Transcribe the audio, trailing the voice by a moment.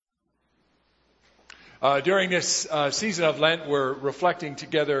During this season of Lent, we're reflecting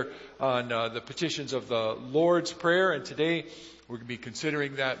together on the petitions of the Lord's Prayer, and today we're going to be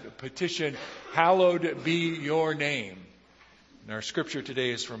considering that petition, "Hallowed be your name." And our scripture today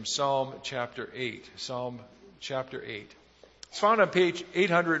is from Psalm chapter 8. Psalm chapter 8. It's found on page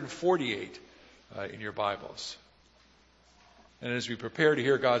 848 in your Bibles. And as we prepare to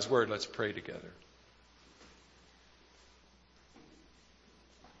hear God's Word, let's pray together.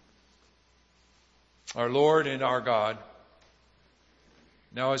 Our Lord and our God,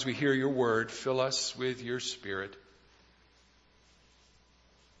 now as we hear your word, fill us with your Spirit.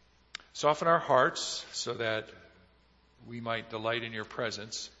 Soften our hearts so that we might delight in your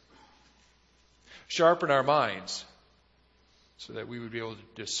presence. Sharpen our minds so that we would be able to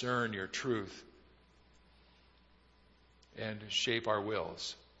discern your truth. And shape our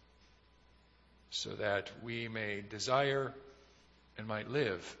wills so that we may desire and might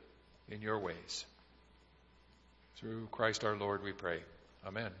live in your ways. Through Christ our Lord we pray.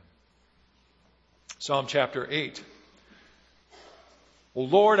 Amen. Psalm chapter 8. O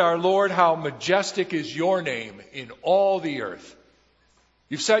Lord, our Lord, how majestic is your name in all the earth.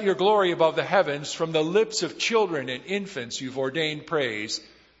 You've set your glory above the heavens. From the lips of children and infants you've ordained praise,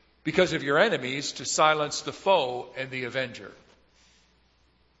 because of your enemies, to silence the foe and the avenger.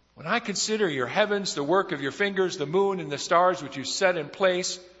 When I consider your heavens, the work of your fingers, the moon and the stars which you set in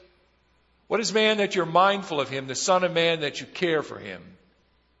place, what is man that you're mindful of him, the son of man that you care for him?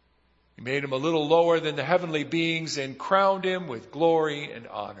 You made him a little lower than the heavenly beings and crowned him with glory and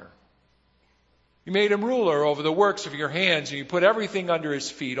honor. You made him ruler over the works of your hands, and you put everything under his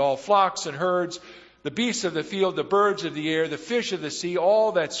feet, all flocks and herds, the beasts of the field, the birds of the air, the fish of the sea,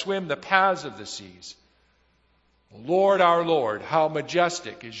 all that swim the paths of the seas. O Lord, our Lord, how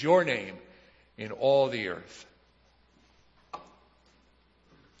majestic is your name in all the earth.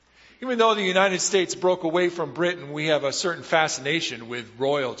 Even though the United States broke away from Britain, we have a certain fascination with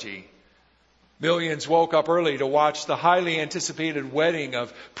royalty. Millions woke up early to watch the highly anticipated wedding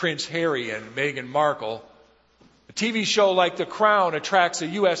of Prince Harry and Meghan Markle. A TV show like The Crown attracts a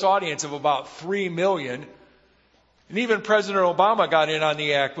U.S. audience of about 3 million. And even President Obama got in on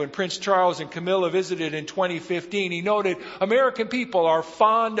the act when Prince Charles and Camilla visited in 2015. He noted, American people are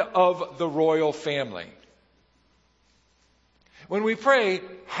fond of the royal family. When we pray,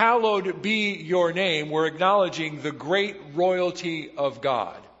 "Hallowed be your name," we're acknowledging the great royalty of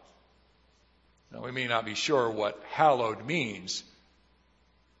God. Now, we may not be sure what hallowed means,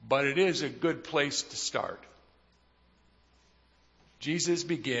 but it is a good place to start. Jesus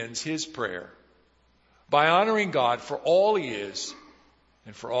begins his prayer by honoring God for all he is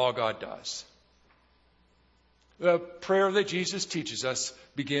and for all God does. The prayer that Jesus teaches us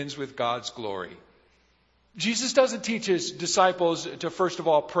begins with God's glory. Jesus doesn't teach his disciples to first of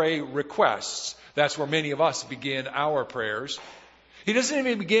all pray requests. That's where many of us begin our prayers. He doesn't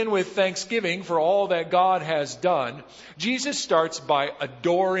even begin with thanksgiving for all that God has done. Jesus starts by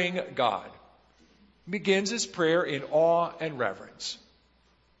adoring God. He begins his prayer in awe and reverence.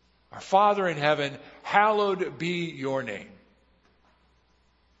 Our Father in heaven, hallowed be your name.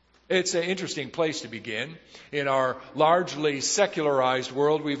 It's an interesting place to begin. In our largely secularized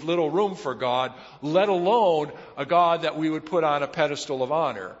world, we've little room for God, let alone a God that we would put on a pedestal of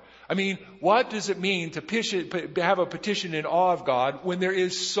honor. I mean, what does it mean to have a petition in awe of God when there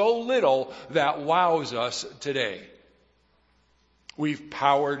is so little that wows us today? We've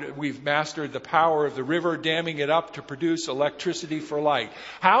mastered the power of the river, damming it up to produce electricity for light.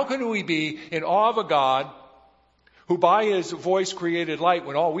 How can we be in awe of a God who by his voice created light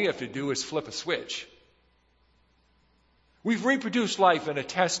when all we have to do is flip a switch? We've reproduced life in a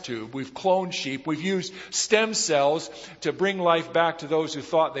test tube. We've cloned sheep. We've used stem cells to bring life back to those who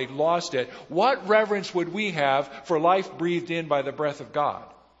thought they'd lost it. What reverence would we have for life breathed in by the breath of God?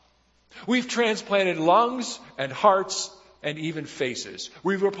 We've transplanted lungs and hearts and even faces.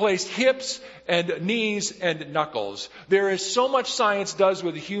 We've replaced hips and knees and knuckles. There is so much science does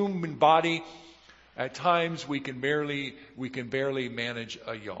with the human body. At times we can barely manage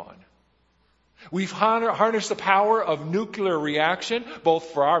a yawn. We've harnessed the power of nuclear reaction,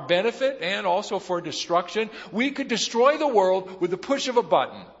 both for our benefit and also for destruction. We could destroy the world with the push of a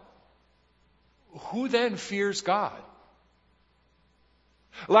button. Who then fears God?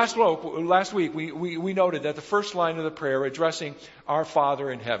 Last week, we noted that the first line of the prayer addressing our Father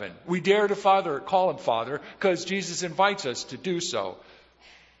in heaven. We dare to call him Father because Jesus invites us to do so.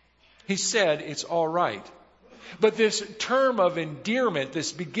 He said it's all right. But this term of endearment,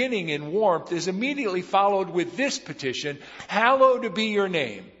 this beginning in warmth, is immediately followed with this petition, "Hallowed be your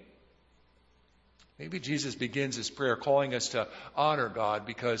name." Maybe Jesus begins his prayer calling us to honor God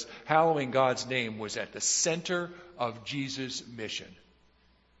because hallowing God's name was at the center of Jesus' mission.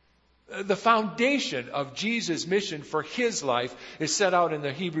 The foundation of Jesus' mission for his life is set out in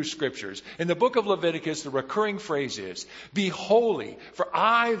the Hebrew Scriptures. In the book of Leviticus, the recurring phrase is, "Be holy, for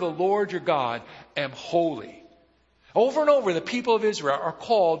I, the Lord your God, am holy." Over and over, the people of Israel are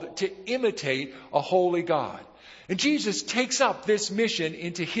called to imitate a holy God. And Jesus takes up this mission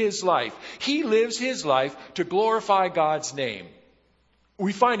into his life. He lives his life to glorify God's name.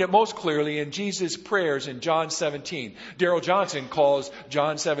 We find it most clearly in Jesus' prayers in John 17. Darrell Johnson calls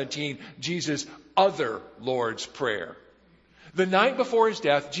John 17 Jesus' other Lord's Prayer. The night before his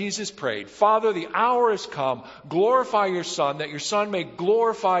death, Jesus prayed, "Father, the hour has come. Glorify your Son, that your Son may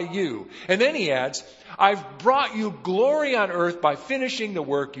glorify you." And then he adds, "I've brought you glory on earth by finishing the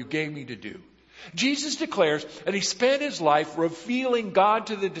work you gave me to do." Jesus declares that he spent his life revealing God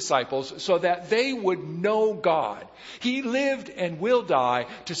to the disciples so that they would know God. He lived and will die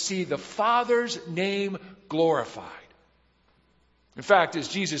to see the Father's name glorified. In fact, as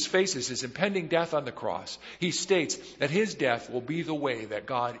Jesus faces his impending death on the cross, he states that his death will be the way that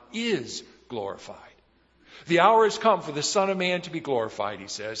God is glorified. "The hour has come for the Son of Man to be glorified," he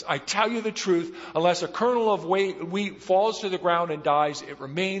says. "I tell you the truth, unless a kernel of wheat falls to the ground and dies, it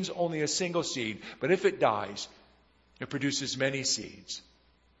remains only a single seed. But if it dies, it produces many seeds."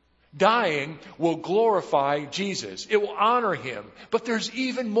 Dying will glorify Jesus. It will honor him. But there's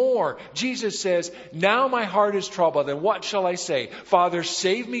even more. Jesus says, "Now my heart is troubled, and what shall I say? Father,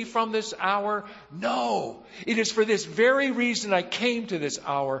 save me from this hour? No. It is for this very reason I came to this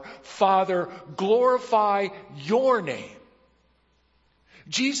hour. Father, glorify your name."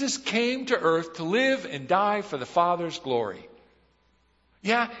 Jesus came to earth to live and die for the Father's glory.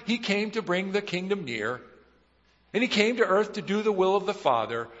 Yeah, he came to bring the kingdom near. And he came to earth to do the will of the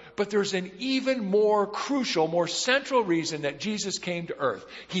Father. But there's an even more crucial, more central reason that Jesus came to earth.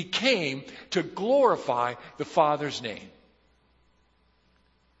 He came to glorify the Father's name.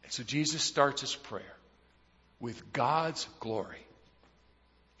 And so Jesus starts his prayer with God's glory.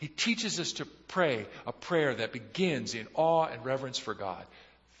 He teaches us to pray a prayer that begins in awe and reverence for God.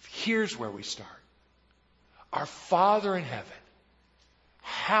 Here's where we start. Our Father in heaven,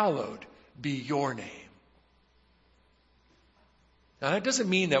 hallowed be your name. Now, that doesn't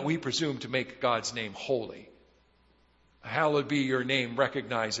mean that we presume to make God's name holy. Hallowed be your name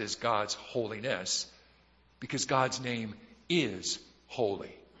recognizes God's holiness because God's name is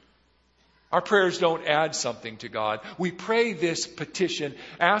holy. Our prayers don't add something to God. We pray this petition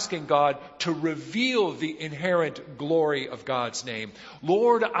asking God to reveal the inherent glory of God's name.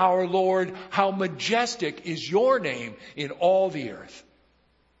 Lord, our Lord, how majestic is your name in all the earth.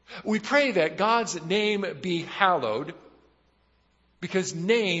 We pray that God's name be hallowed because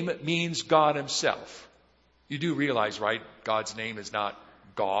name means God himself. You do realize, right? God's name is not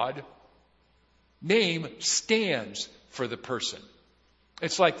God. Name stands for the person.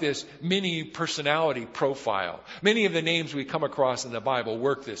 It's like this mini personality profile. Many of the names we come across in the Bible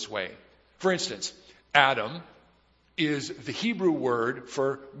work this way. For instance, Adam is the Hebrew word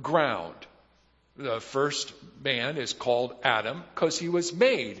for ground. The first man is called Adam because he was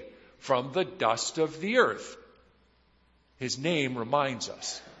made from the dust of the earth. His name reminds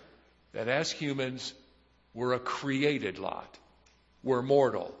us that as humans, we're a created lot. We're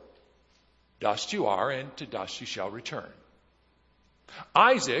mortal. Dust you are, and to dust you shall return.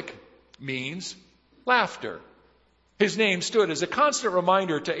 Isaac means laughter. His name stood as a constant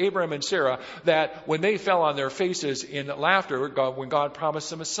reminder to Abraham and Sarah that when they fell on their faces in laughter, when God promised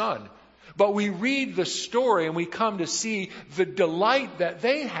them a son. But we read the story and we come to see the delight that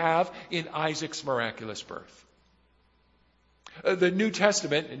they have in Isaac's miraculous birth. The New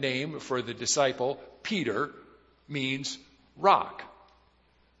Testament name for the disciple, Peter, means rock.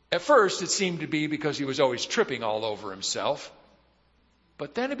 At first, it seemed to be because he was always tripping all over himself.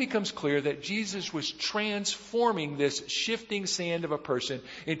 But then it becomes clear that Jesus was transforming this shifting sand of a person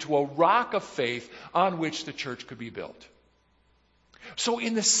into a rock of faith on which the church could be built. So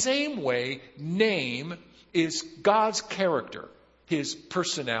in the same way, name is God's character, his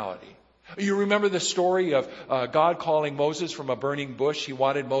personality. You remember the story of God calling Moses from a burning bush. He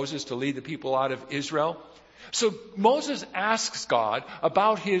wanted Moses to lead the people out of Israel. So Moses asks God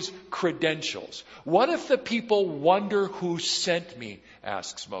about his credentials. What if the people wonder who sent me?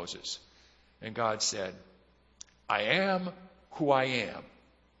 Asks Moses. And God said, I am who I am.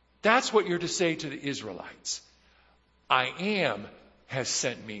 That's what you're to say to the Israelites. I am has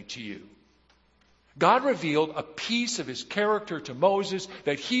sent me to you. God revealed a piece of his character to Moses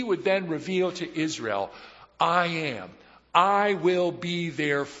that he would then reveal to Israel. I am. I will be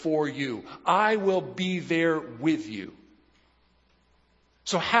there for you. I will be there with you.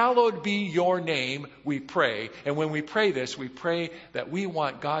 So hallowed be your name, we pray. And when we pray this, we pray that we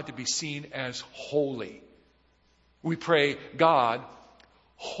want God to be seen as holy. We pray, God,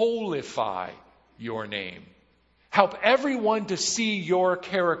 holify your name. Help everyone to see your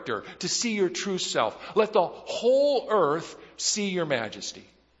character, to see your true self. Let the whole earth see your majesty.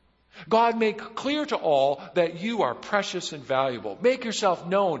 God, make clear to all that you are precious and valuable. Make yourself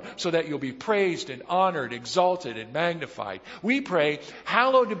known so that you'll be praised and honored, exalted and magnified. We pray,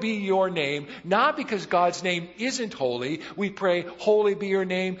 hallowed be your name, not because God's name isn't holy. We pray, holy be your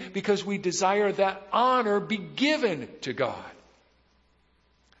name, because we desire that honor be given to God.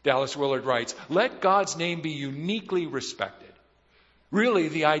 Dallas Willard writes, let God's name be uniquely respected. Really,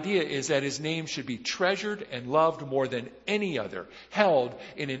 the idea is that his name should be treasured and loved more than any other, held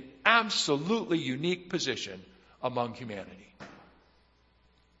in an absolutely unique position among humanity.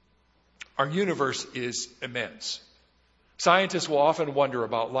 Our universe is immense. Scientists will often wonder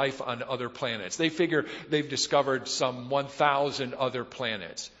about life on other planets. They figure they've discovered some 1,000 other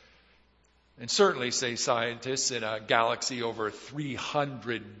planets. And certainly, say scientists, in a galaxy over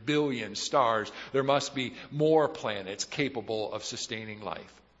 300 billion stars, there must be more planets capable of sustaining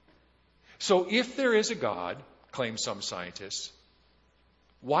life. So if there is a God, claim some scientists,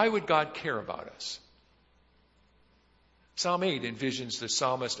 why would God care about us? Psalm 8 envisions the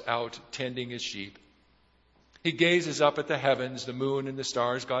psalmist out tending his sheep. He gazes up at the heavens, the moon and the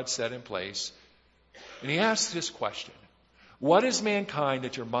stars God set in place, and he asks this question: what is mankind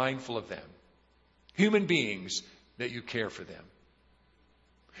that you're mindful of them? Human beings that you care for them.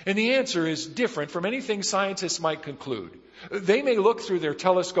 And the answer is different from anything scientists might conclude. They may look through their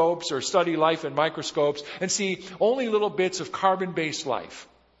telescopes or study life in microscopes and see only little bits of carbon-based life.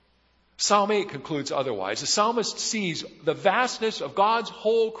 Psalm 8 concludes otherwise. The psalmist sees the vastness of God's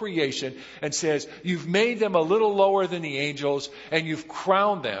whole creation and says, you've made them a little lower than the angels and you've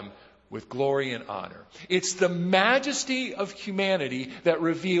crowned them with glory and honor. It's the majesty of humanity that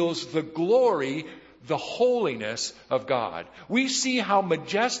reveals the glory, the holiness of God. We see how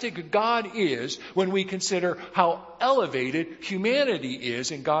majestic God is when we consider how elevated humanity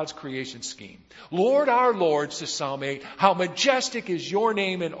is in God's creation scheme. Lord, our Lord, says Psalm 8, how majestic is your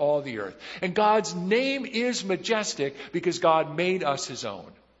name in all the earth. And God's name is majestic because God made us his own.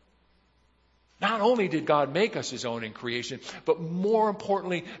 Not only did God make us his own in creation, but more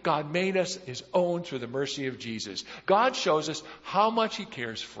importantly, God made us his own through the mercy of Jesus. God shows us how much he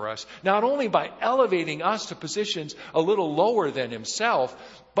cares for us, not only by elevating us to positions a little lower than himself,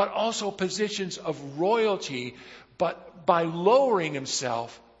 but also positions of royalty, but by lowering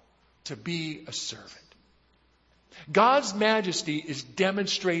himself to be a servant. God's majesty is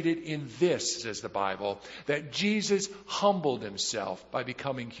demonstrated in this, says the Bible, that Jesus humbled himself by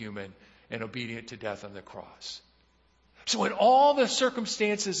becoming human and obedient to death on the cross. So in all the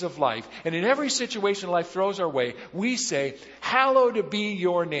circumstances of life, and in every situation life throws our way, we say, hallowed be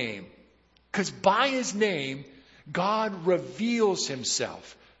your name. Because by his name, God reveals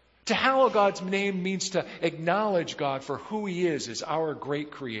himself. To hallow God's name means to acknowledge God for who he is as our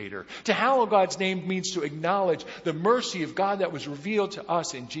great creator. To hallow God's name means to acknowledge the mercy of God that was revealed to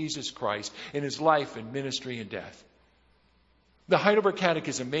us in Jesus Christ, in his life and ministry and death. The Heidelberg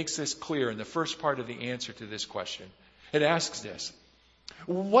Catechism makes this clear in the first part of the answer to this question. It asks this: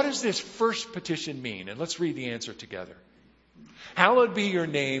 what does this first petition mean? And let's read the answer together. Hallowed be your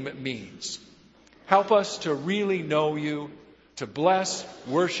name means, help us to really know you, to bless,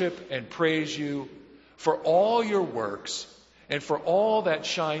 worship, and praise you for all your works and for all that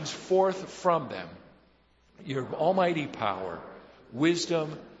shines forth from them, your almighty power,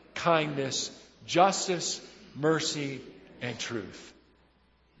 wisdom, kindness, justice, mercy, and truth.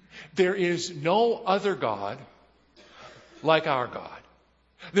 There is no other God like our God.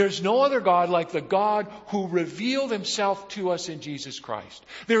 There's no other God like the God who revealed himself to us in Jesus Christ.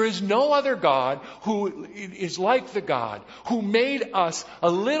 There is no other God who is like the God who made us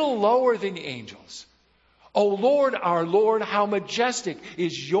a little lower than the angels. O Lord, our Lord, how majestic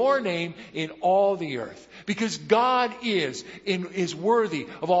is your name in all the earth. Because God is worthy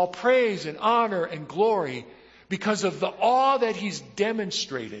of all praise and honor and glory, because of the awe that he's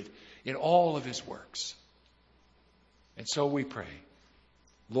demonstrated in all of his works. And so we pray,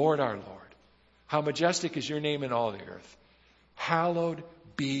 Lord our Lord, how majestic is your name in all the earth. Hallowed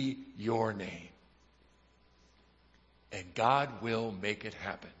be your name. And God will make it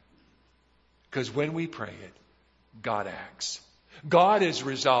happen. Because when we pray it, God acts. God is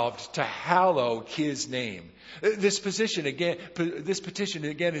resolved to hallow his name. This petition again,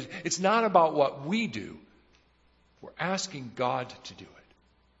 it's not about what we do. We're asking God to do it.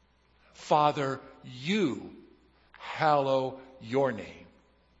 Father, you hallow your name.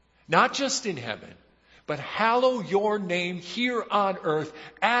 Not just in heaven, but hallow your name here on earth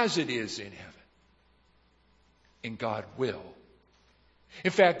as it is in heaven. And God will.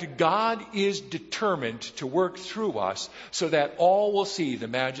 In fact, God is determined to work through us so that all will see the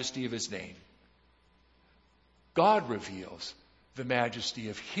majesty of his name. God reveals the majesty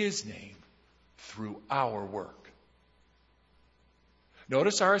of his name through our work.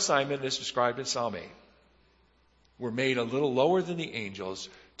 Notice our assignment is described in Psalm 8. We're made a little lower than the angels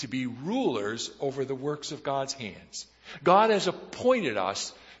to be rulers over the works of God's hands. God has appointed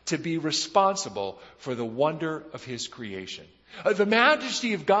us to be responsible for the wonder of his creation. The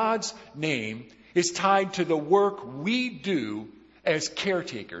majesty of God's name is tied to the work we do as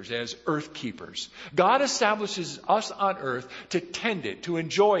caretakers, as earth keepers. God establishes us on earth to tend it, to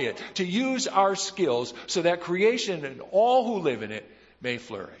enjoy it, to use our skills so that creation and all who live in it may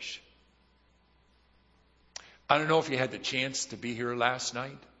flourish. I don't know if you had the chance to be here last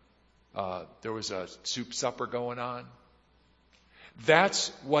night. There was a soup supper going on. That's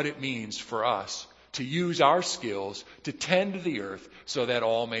what it means for us to use our skills to tend the earth so that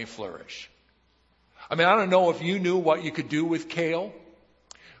all may flourish. I mean, I don't know if you knew what you could do with kale,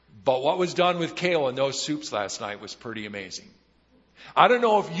 but what was done with kale in those soups last night was pretty amazing. I don't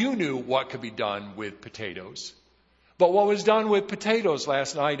know if you knew what could be done with potatoes, but what was done with potatoes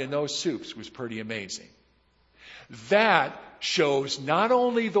last night in those soups was pretty amazing. That shows not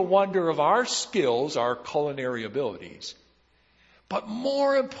only the wonder of our skills, our culinary abilities, but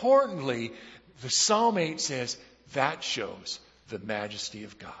more importantly, the Psalm 8 says that shows the majesty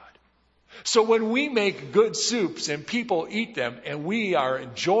of God. So when we make good soups and people eat them and we are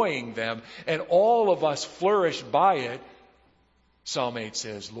enjoying them and all of us flourish by it, Psalm 8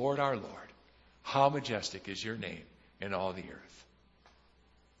 says, Lord our Lord, how majestic is your name in all the earth.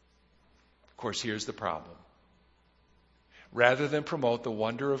 Of course, here's the problem. Rather than promote the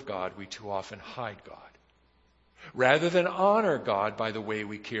wonder of God, we too often hide God. Rather than honor God by the way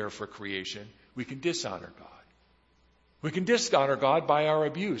we care for creation, we can dishonor God. We can dishonor God by our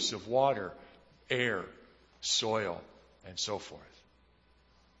abuse of water, air, soil, and so forth.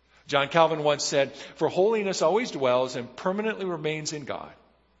 John Calvin once said, "For holiness always dwells and permanently remains in God.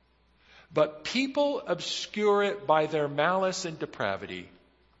 But people obscure it by their malice and depravity,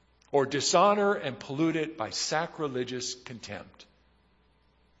 or dishonor and pollute it by sacrilegious contempt."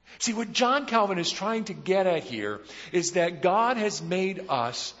 See, what John Calvin is trying to get at here is that God has made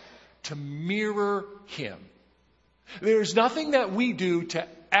us to mirror him. There's nothing that we do to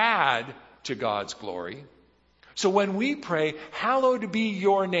add to God's glory. So when we pray, hallowed be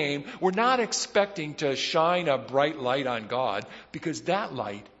your name, we're not expecting to shine a bright light on God because that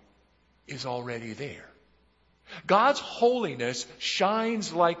light is already there. God's holiness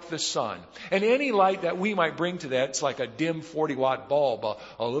shines like the sun. And any light that we might bring to that, it's like a dim 40-watt bulb,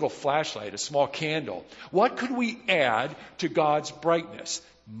 a little flashlight, a small candle. What could we add to God's brightness?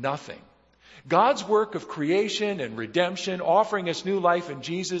 Nothing. God's work of creation and redemption, offering us new life in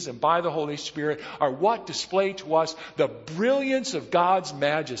Jesus and by the Holy Spirit, are what display to us the brilliance of God's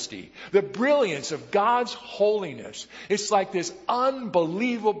majesty, the brilliance of God's holiness. It's like this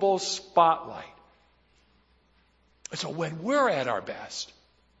unbelievable spotlight. So when we're at our best,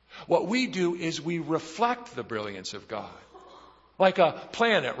 what we do is we reflect the brilliance of God. Like a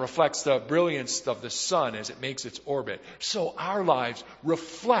planet reflects the brilliance of the sun as it makes its orbit, so our lives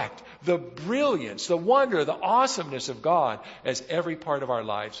reflect the brilliance, the wonder, the awesomeness of God as every part of our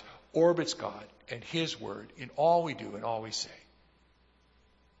lives orbits God and his word in all we do and all we say.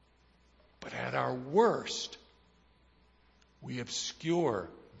 But at our worst, we obscure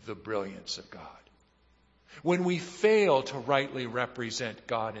the brilliance of God. When we fail to rightly represent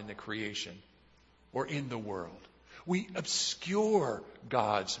God in the creation or in the world, we obscure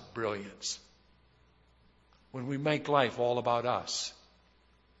God's brilliance. When we make life all about us,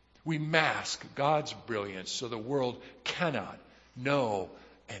 we mask God's brilliance so the world cannot know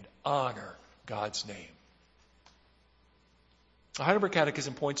and honor God's name. The Heidelberg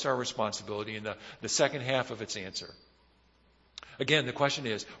Catechism points to our responsibility in the second half of its answer. Again, the question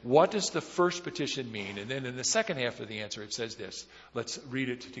is, what does the first petition mean? And then in the second half of the answer, it says this. Let's read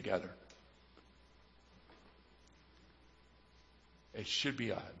it together. It should be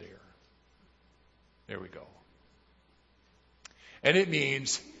there. There we go. And it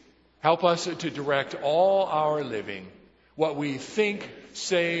means, help us to direct all our living, what we think,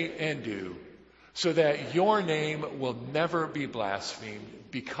 say, and do, so that your name will never be blasphemed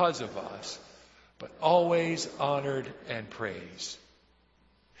because of us, but always honored and praised.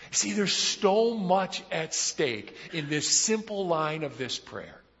 See, there's so much at stake in this simple line of this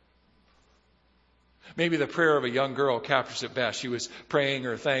prayer. Maybe the prayer of a young girl captures it best. She was praying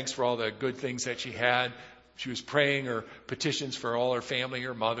her thanks for all the good things that she had. She was praying her petitions for all her family,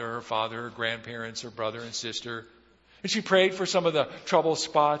 her mother, her father, her grandparents, her brother and sister. And she prayed for some of the trouble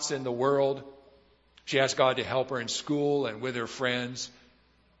spots in the world. She asked God to help her in school and with her friends.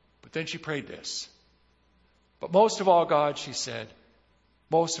 But then she prayed this. But most of all, God, she said,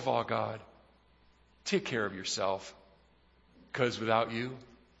 most of all, God, take care of yourself, because without you,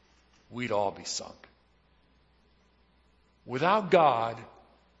 we'd all be sunk. Without God,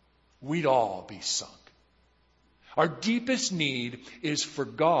 we'd all be sunk. Our deepest need is for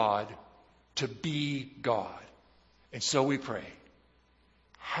God to be God. And so we pray,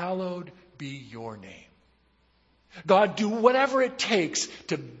 hallowed be your name. God, do whatever it takes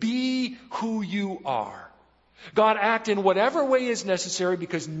to be who you are. God, act in whatever way is necessary,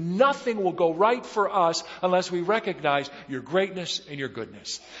 because nothing will go right for us unless we recognize your greatness and your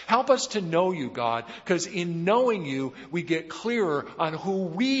goodness. Help us to know you, God, because in knowing you, we get clearer on who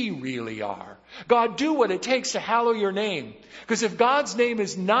we really are. God, do what it takes to hallow your name. Because if God's name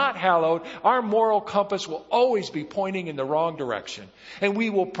is not hallowed, our moral compass will always be pointing in the wrong direction. And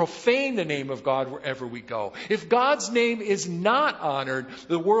we will profane the name of God wherever we go. If God's name is not honored,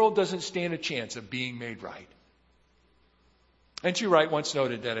 the world doesn't stand a chance of being made right. N.T. Wright once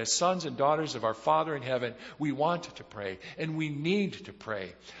noted that as sons and daughters of our Father in heaven, we want to pray and we need to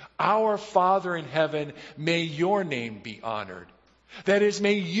pray. Our Father in heaven, may your name be honored. That is,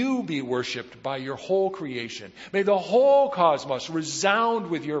 may you be worshipped by your whole creation. May the whole cosmos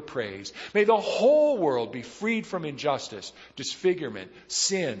resound with your praise. May the whole world be freed from injustice, disfigurement,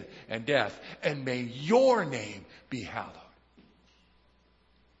 sin, and death. And may your name be hallowed.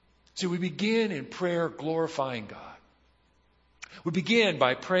 So we begin in prayer glorifying God. We begin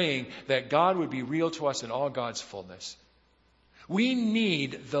by praying that God would be real to us in all God's fullness. We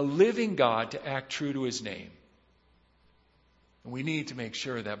need the living God to act true to his name. And we need to make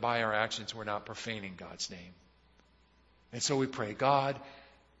sure that by our actions we're not profaning God's name. And so we pray, God,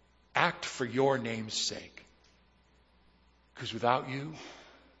 act for your name's sake. Because without you,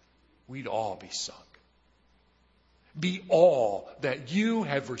 we'd all be sunk. Be all that you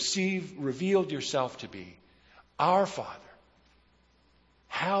have revealed yourself to be, our Father.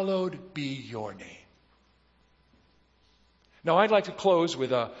 Hallowed be your name. Now I'd like to close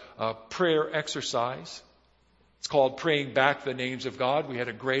with a prayer exercise. It's called praying back the names of God. We had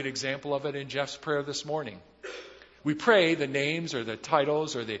a great example of it in Jeff's prayer this morning. We pray the names or the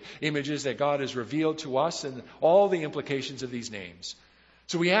titles or the images that God has revealed to us and all the implications of these names.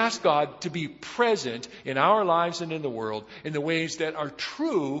 So we ask God to be present in our lives and in the world in the ways that are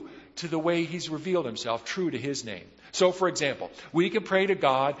true to the way he's revealed himself, true to his name. So, for example, we can pray to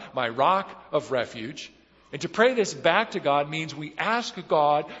God, my rock of refuge. And to pray this back to God means we ask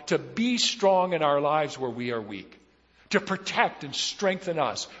God to be strong in our lives where we are weak, to protect and strengthen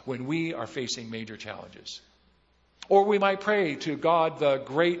us when we are facing major challenges. Or we might pray to God, the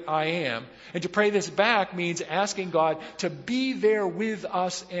great I am. And to pray this back means asking God to be there with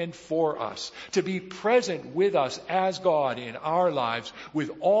us and for us, to be present with us as God in our lives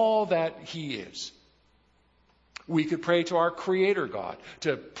with all that he is. We could pray to our Creator God.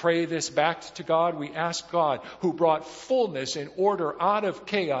 To pray this back to God, we ask God, who brought fullness and order out of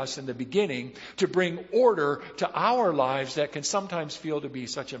chaos in the beginning, to bring order to our lives that can sometimes feel to be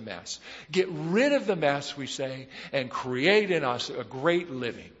such a mess. Get rid of the mess, we say, and create in us a great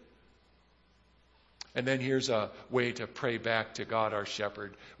living. And then here's a way to pray back to God, our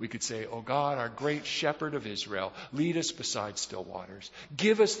shepherd. We could say, "Oh God, our great shepherd of Israel, lead us beside still waters.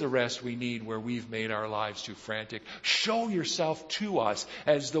 Give us the rest we need where we've made our lives too frantic. Show yourself to us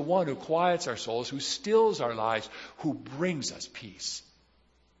as the one who quiets our souls, who stills our lives, who brings us peace."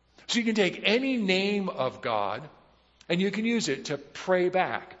 So you can take any name of God and you can use it to pray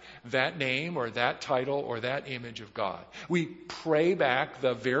back that name or that title or that image of God. We pray back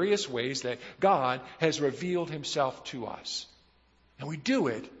the various ways that God has revealed himself to us. And we do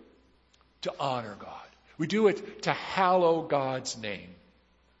it to honor God. We do it to hallow God's name.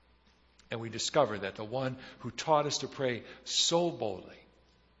 And we discover that the one who taught us to pray so boldly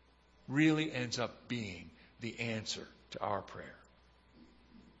really ends up being the answer to our prayer.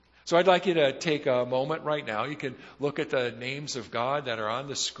 So I'd like you to take a moment right now. You can look at the names of God that are on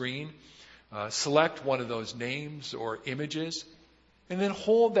the screen. Select one of those names or images. And then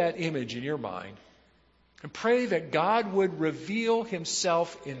hold that image in your mind. And pray that God would reveal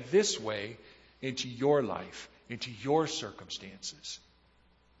himself in this way into your life, into your circumstances.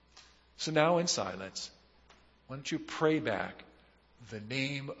 So now in silence, why don't you pray back the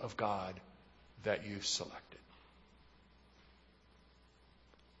name of God that you selected.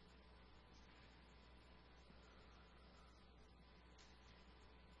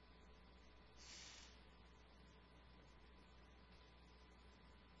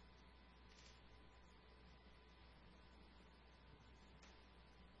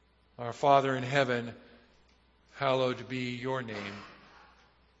 Our Father in heaven, hallowed be your name.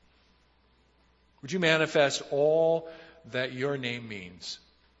 Would you manifest all that your name means?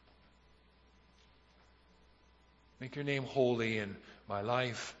 Make your name holy in my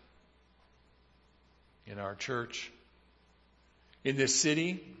life, in our church, in this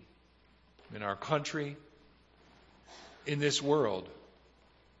city, in our country, in this world,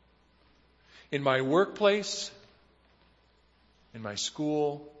 in my workplace, in my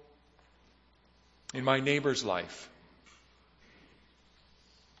school, in my neighbor's life.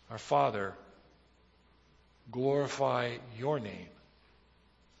 Our Father, glorify your name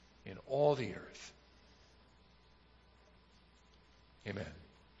in all the earth. Amen.